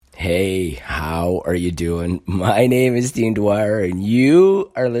Hey, how are you doing? My name is Dean Dwyer, and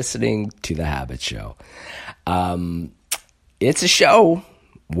you are listening to The Habit Show. It's a show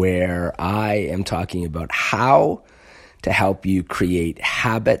where I am talking about how to help you create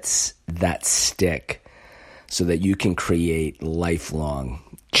habits that stick so that you can create lifelong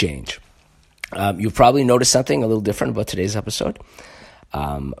change. You've probably noticed something a little different about today's episode.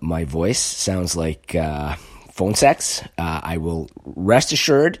 My voice sounds like phone sex. I will rest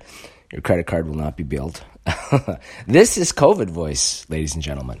assured your credit card will not be billed. This is COVID voice, ladies and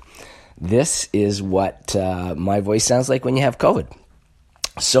gentlemen. This is what my voice sounds like when you have COVID.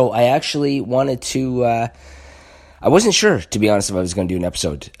 So I actually wanted to, I wasn't sure, to be honest, if I was going to do an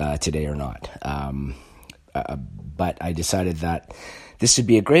episode today or not. But I decided that this would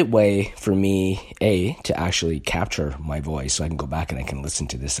be a great way for me, to actually capture my voice so I can go back and I can listen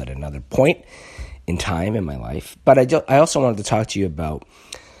to this at another point in time in my life. But I also wanted to talk to you about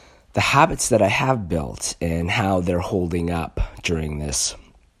the habits that I have built and how they're holding up during this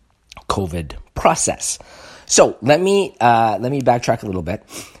COVID process. So let me backtrack a little bit.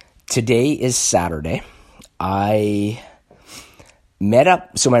 Today is Saturday. I met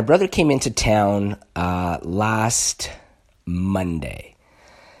up. So my brother came into town last Sunday.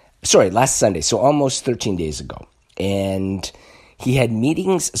 So almost 13 days ago. And he had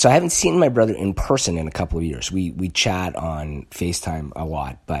meetings. So I haven't seen my brother in person in a couple of years. We chat on FaceTime a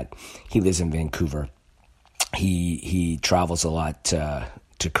lot, but he lives in Vancouver. He travels a lot to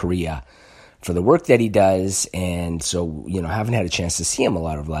Korea for the work that he does. And so, haven't had a chance to see him a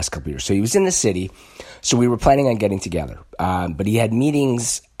lot over the last couple of years. So he was in the city. So we were planning on getting together. But he had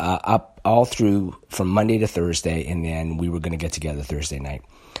meetings up all through from Monday to Thursday. And then we were going to get together Thursday night.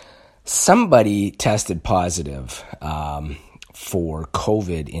 Somebody tested positive for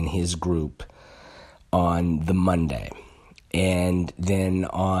COVID in his group on the Monday. And then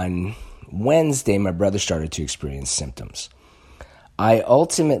on Wednesday, my brother started to experience symptoms. I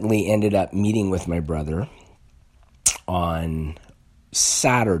ultimately ended up meeting with my brother on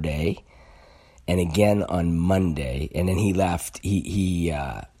Saturday and again on Monday. And then he left. His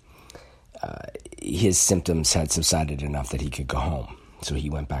symptoms had subsided enough that he could go home. So he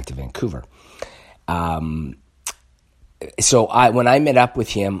went back to Vancouver. So when I met up with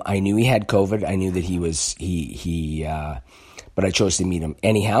him, I knew he had COVID. I knew that but I chose to meet him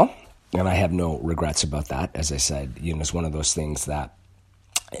anyhow. And I have no regrets about that. As I said, it's one of those things that,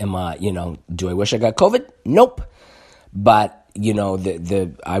 do I wish I got COVID? Nope. But,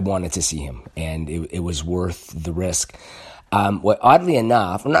 I wanted to see him and it was worth the risk. Oddly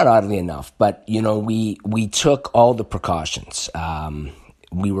enough, not oddly enough, but, we took all the precautions.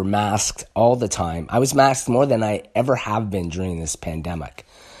 We were masked all the time. I was masked more than I ever have been during this pandemic.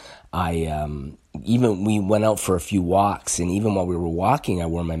 We went out for a few walks, and even while we were walking, I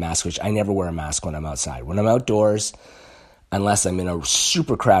wore my mask, which I never wear a mask when I'm outside. When I'm outdoors, unless I'm in a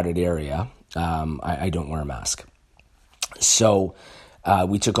super crowded area, I don't wear a mask. So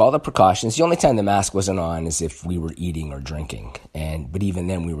we took all the precautions. The only time the mask wasn't on is if we were eating or drinking. But even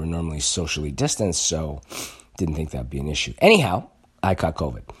then, we were normally socially distanced, so didn't think that'd be an issue. Anyhow, I caught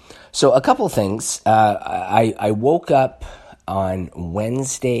COVID. So a couple of things. I woke up on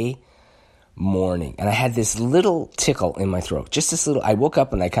Wednesday morning and I had this little tickle in my throat. Just this little, I woke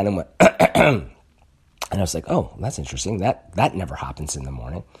up and I kind of went, and I was like, oh, that's interesting. That never happens in the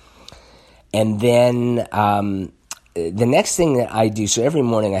morning. And then the next thing that I do, so every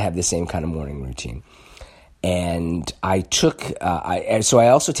morning I have the same kind of morning routine. And I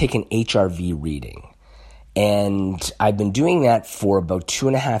also take an HRV reading. And I've been doing that for about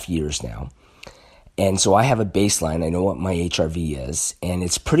 2.5 years now. And so I have a baseline. I know what my HRV is, and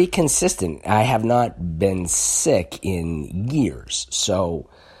it's pretty consistent. I have not been sick in years. So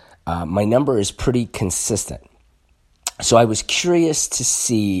my number is pretty consistent. So I was curious to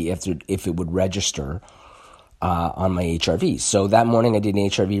see if it would register on my HRV. So that morning I did an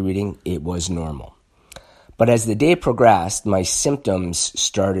HRV reading. It was normal. But as the day progressed, my symptoms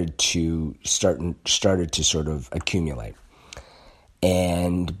started to sort of accumulate.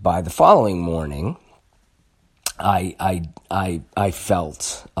 And by the following morning, I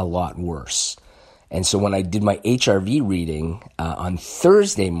felt a lot worse. And so when I did my HRV reading on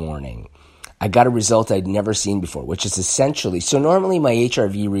Thursday morning, I got a result I'd never seen before, which is essentially, so normally my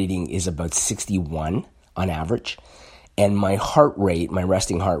HRV reading is about 61 on average. And my heart rate, my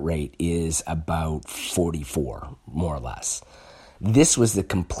resting heart rate is about 44, more or less. This was the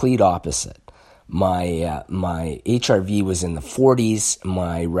complete opposite. My HRV was in the 40s.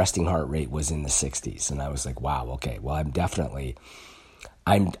 My resting heart rate was in the 60s. And I was like, wow, okay, well, I'm definitely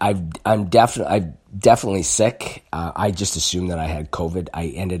I'm definitely sick. I just assumed that I had COVID. I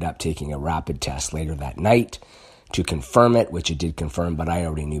ended up taking a rapid test later that night to confirm it, which it did confirm, but I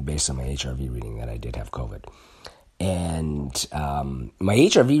already knew based on my HRV reading that I did have COVID. And my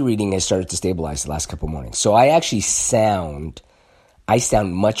HRV reading has started to stabilize the last couple of mornings. So I actually sound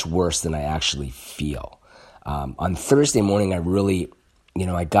much worse than I actually feel. On Thursday morning,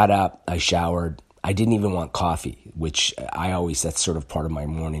 I got up, I showered. I didn't even want coffee, which that's sort of part of my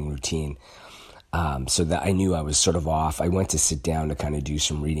morning routine. So that I knew I was sort of off. I went to sit down to kind of do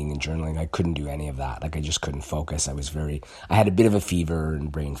some reading and journaling. I couldn't do any of that. Like I just couldn't focus. I had a bit of a fever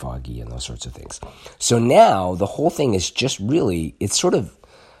and brain foggy and those sorts of things. So now the whole thing is just really, it's sort of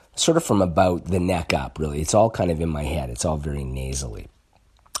from about the neck up, really. It's all kind of in my head. It's all very nasally,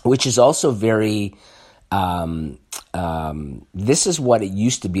 which is also very, this is what it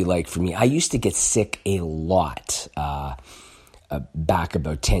used to be like for me. I used to get sick a lot, back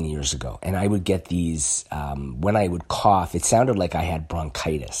about 10 years ago. And I would get these, when I would cough, it sounded like I had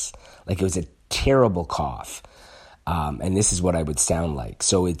bronchitis. Like it was a terrible cough. And this is what I would sound like.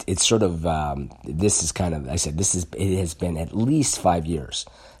 So it's sort of, this is kind of, it has been at least 5 years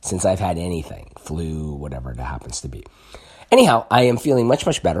since I've had anything, flu, whatever it happens to be. Anyhow, I am feeling much,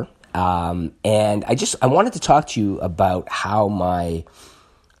 much better. And I wanted to talk to you about how my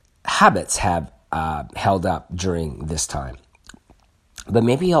habits have, held up during this time. But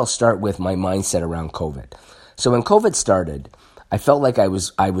maybe I'll start with my mindset around COVID. So when COVID started, I felt like I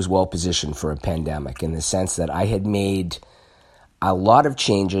was well positioned for a pandemic in the sense that I had made a lot of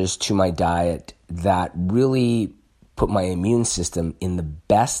changes to my diet that really put my immune system in the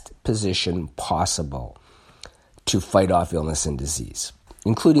best position possible to fight off illness and disease,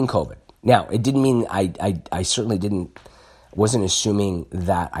 including COVID. Now, it didn't mean I certainly wasn't assuming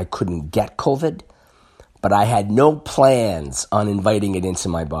that I couldn't get COVID, but I had no plans on inviting it into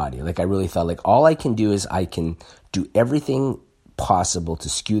my body. Like I really felt like all I can do is I can do everything possible to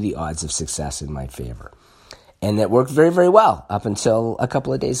skew the odds of success in my favor. And that worked very, very well up until a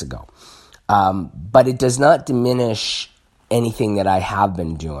couple of days ago. But it does not diminish anything that I have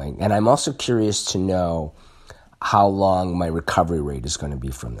been doing. And I'm also curious to know how long my recovery rate is going to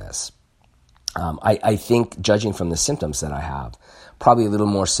be from this. I think, judging from the symptoms that I have, probably a little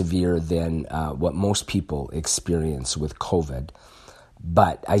more severe than what most people experience with COVID.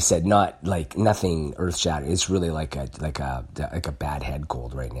 But I said not like nothing earth-shattering. It's really like a bad head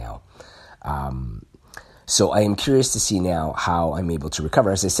cold right now. So I am curious to see now how I'm able to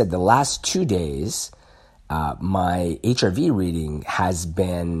recover. As I said, the last 2 days, my HRV reading has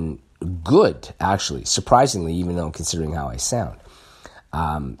been good, actually, surprisingly, even though considering how I sound.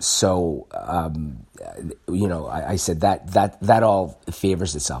 I said that all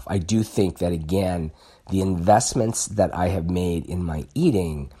favors itself. I do think that, again, the investments that I have made in my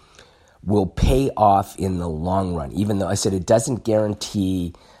eating will pay off in the long run, even though I said it doesn't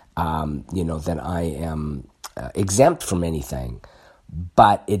guarantee, that I am exempt from anything,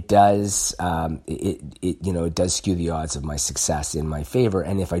 but it does, it does skew the odds of my success in my favor.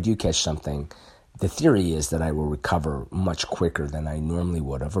 And if I do catch something, the theory is that I will recover much quicker than I normally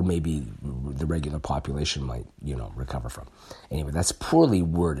would have, or maybe the regular population might, recover from. Anyway, that's poorly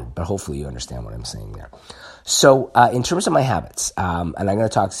worded, but hopefully you understand what I'm saying there. So in terms of my habits, and I'm going to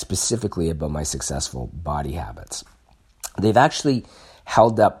talk specifically about my successful body habits, they've actually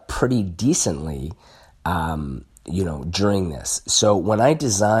held up pretty decently, during this. So when I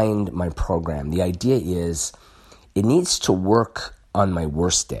designed my program, the idea is it needs to work on my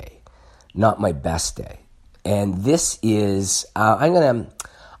worst day, not my best day. And this is,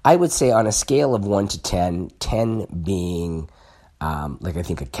 I would say on a scale of 1 to 10, 10 being, I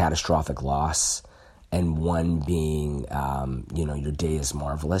think a catastrophic loss, and 1 being, your day is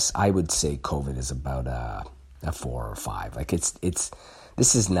marvelous. I would say COVID is about a 4 or 5. Like this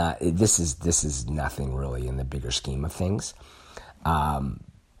is nothing really in the bigger scheme of things.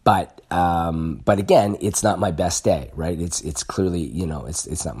 But again, it's not my best day, right? It's clearly,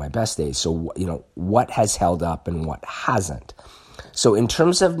 it's not my best day. So, what has held up and what hasn't? So in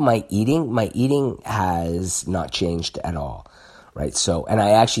terms of my eating has not changed at all, right? So, and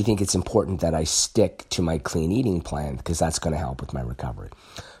I actually think it's important that I stick to my clean eating plan because that's going to help with my recovery.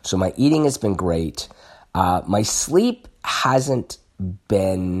 So my eating has been great. My sleep hasn't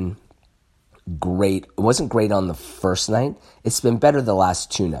been great. It wasn't great on the first night. It's been better the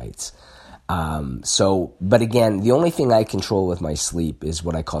last 2 nights. But again, the only thing I control with my sleep is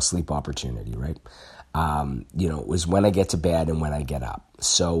what I call sleep opportunity, right? Is when I get to bed and when I get up.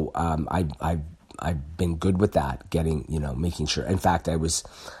 So I've been good with that, making sure. In fact,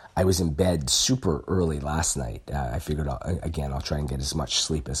 I was in bed super early last night. I figured, I'll try and get as much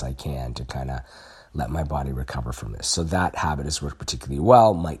sleep as I can to kind of let my body recover from this. So that habit has worked particularly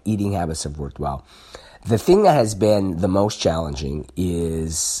well. My eating habits have worked well. The thing that has been the most challenging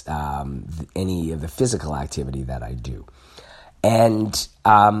is any of the physical activity that I do. And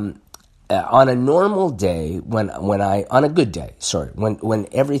on a normal day, when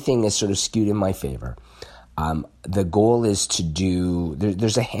everything is sort of skewed in my favor, the goal is to do,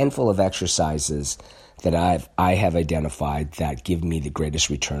 there's a handful of exercises that I have identified that give me the greatest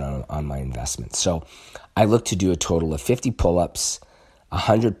return on my investment. So I look to do a total of 50 pull-ups,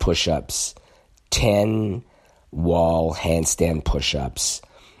 100 push-ups, 10 wall handstand push-ups,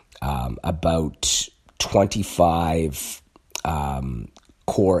 about 25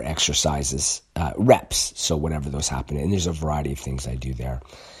 core exercises, reps, so whenever those happen. And there's a variety of things I do there.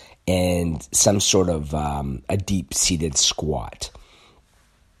 And some sort of a deep-seated squat.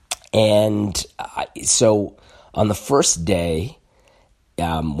 And so on the first day,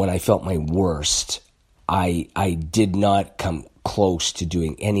 when I felt my worst, I did not come close to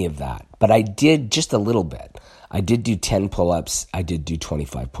doing any of that. But I did just a little bit. I did do 10 pull-ups. I did do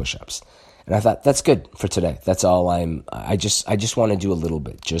 25 push-ups. And I thought, that's good for today. That's all I just want to do a little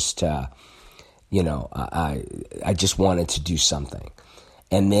bit. I just wanted to do something.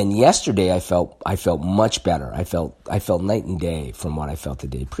 And then yesterday I felt much better. I felt night and day from what I felt the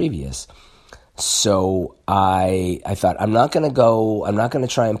day previous. So I thought, I'm not going to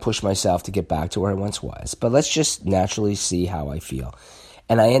try and push myself to get back to where I once was, but let's just naturally see how I feel.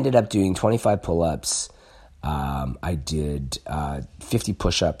 And I ended up doing 25 pull-ups. I did 50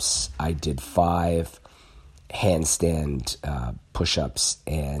 push-ups. I did 5 handstand push-ups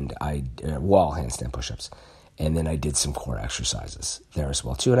and wall handstand push-ups. And then I did some core exercises there as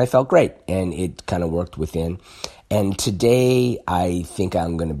well too. And I felt great. And it kind of worked within. And today I think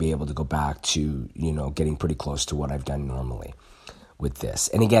I'm going to be able to go back to, getting pretty close to what I've done normally with this.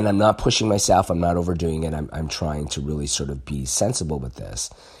 And again, I'm not pushing myself. I'm not overdoing it. I'm trying to really sort of be sensible with this.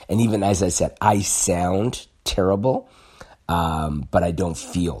 And even as I said, I sound terrible, but I don't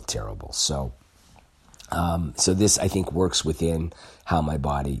feel terrible. So this, I think, works within how my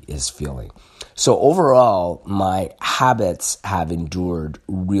body is feeling. So overall, my habits have endured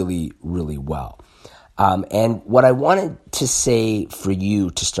really, really well. And what I wanted to say for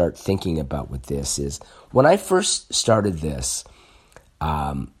you to start thinking about with this is, when I first started this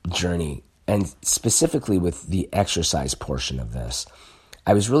journey, and specifically with the exercise portion of this,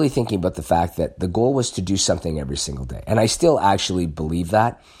 I was really thinking about the fact that the goal was to do something every single day. And I still actually believe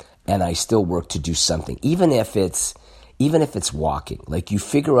that. And I still work to do something, even if it's walking. Like, you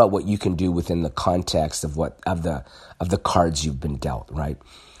figure out what you can do within the context of the cards you've been dealt, right?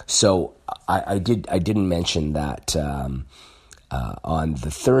 So I didn't mention that on the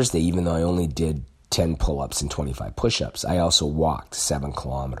Thursday, even though I only did 10 pull-ups and 25 push-ups, I also walked 7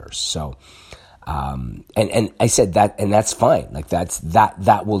 kilometers. So and I said that, and that's fine. Like,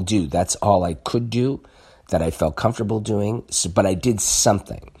 that will do. That's all I could do that I felt comfortable doing. So, but I did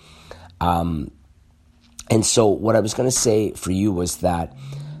something. And so what I was going to say for you was that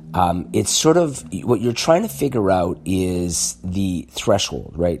it's sort of what you're trying to figure out is the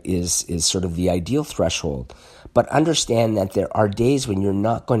threshold, right? Is sort of the ideal threshold. But understand that there are days when you're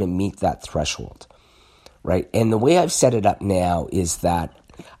not going to meet that threshold, right? And the way I've set it up now is that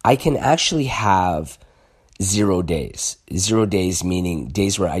I can actually have 0 days. 0 days meaning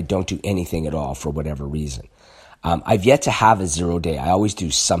days where I don't do anything at all for whatever reason. I've yet to have a 0 day. I always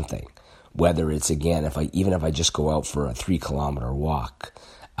do something. Whether it's, again, even if I just go out for a 3-kilometer walk,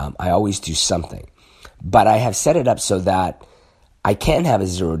 I always do something. But I have set it up so that I can have a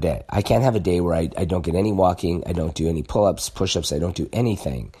 0 day. I can't have a day where I don't get any walking, I don't do any pull-ups, push-ups, I don't do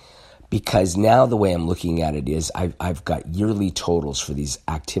anything. Because now the way I'm looking at it is I've got yearly totals for these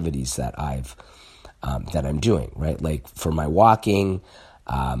activities that that I'm doing, right? Like for my walking,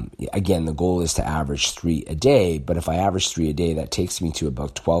 again, the goal is to average 3 a day, but if I average 3 a day, that takes me to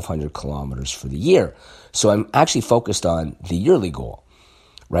about 1,200 kilometers for the year. So I'm actually focused on the yearly goal,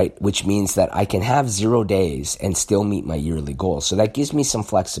 right? Which means that I can have 0 days and still meet my yearly goal. So that gives me some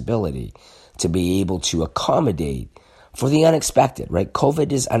flexibility to be able to accommodate for the unexpected, right?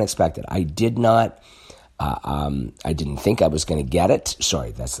 COVID is unexpected. I didn't think I was going to get it.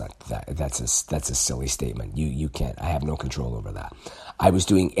 Sorry, that's a silly statement. You can't. I have no control over that. I was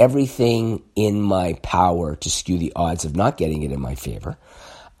doing everything in my power to skew the odds of not getting it in my favor.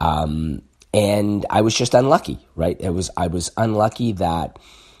 And I was just unlucky, right? I was unlucky that,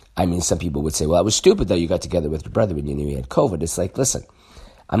 some people would say, well, it was stupid that you got together with your brother when you knew he had COVID. It's like, listen,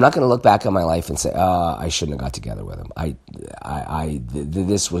 I'm not going to look back on my life and say, "Oh, I shouldn't have got together with him."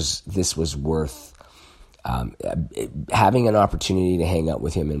 This was worth having an opportunity to hang out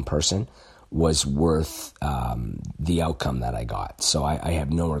with him in person was worth the outcome that I got. So I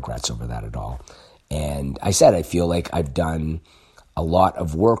have no regrets over that at all. And I said I feel like I've done a lot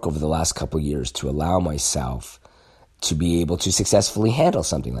of work over the last couple of years to allow myself to be able to successfully handle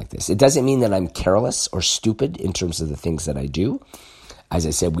something like this. It doesn't mean that I'm careless or stupid in terms of the things that I do. As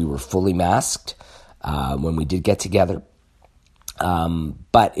I said, we were fully masked when we did get together.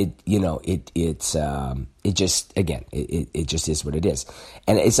 But it just is what it is.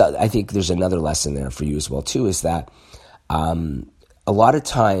 And I think there's another lesson there for you as well too, is that a lot of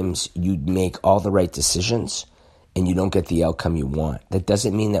times you make all the right decisions and you don't get the outcome you want. That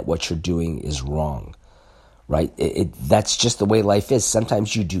doesn't mean that what you're doing is wrong, right? That's just the way life is.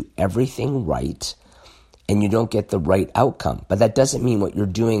 Sometimes you do everything right and you don't get the right outcome. But that doesn't mean what you're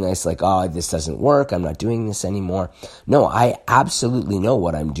doing is like, oh, this doesn't work, I'm not doing this anymore. No, I absolutely know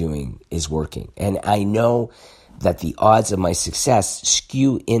what I'm doing is working. And I know that the odds of my success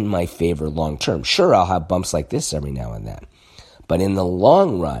skew in my favor long term. Sure, I'll have bumps like this every now and then. But in the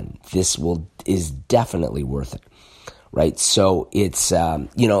long run, this is definitely worth it, right? So it's,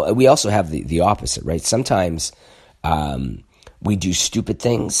 we also have the opposite, right? Sometimes we do stupid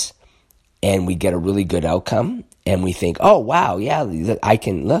things and we get a really good outcome and we think, oh, wow, yeah, I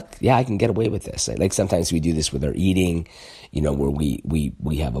can get away with this. Like sometimes we do this with our eating, where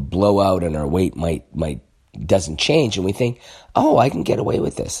we have a blowout and our weight might doesn't change and we think, oh, I can get away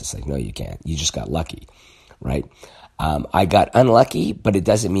with this. It's like, no, you can't. You just got lucky, right? I got unlucky, but it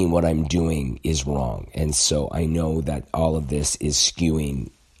doesn't mean what I'm doing is wrong. And so I know that all of this is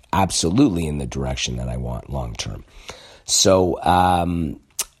skewing absolutely in the direction that I want long term. So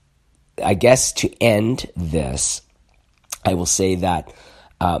I guess to end this, I will say that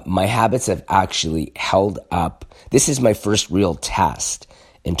my habits have actually held up. This is my first real test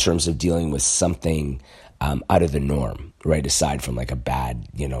in terms of dealing with something out of the norm, right? Aside from like a bad,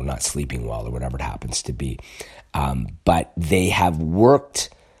 not sleeping well or whatever it happens to be. But they have worked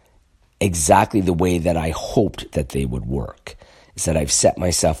exactly the way that I hoped that they would work. Is that I've set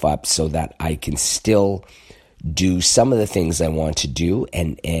myself up so that I can still do some of the things I want to do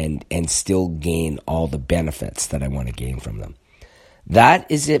and still gain all the benefits that I want to gain from them. That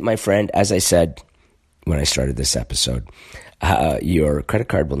is it, my friend. As I said when I started this episode, your credit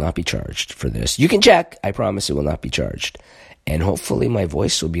card will not be charged for this. You can check. I promise it will not be charged. And hopefully my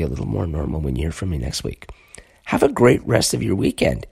voice will be a little more normal when you hear from me next week. Have a great rest of your weekend.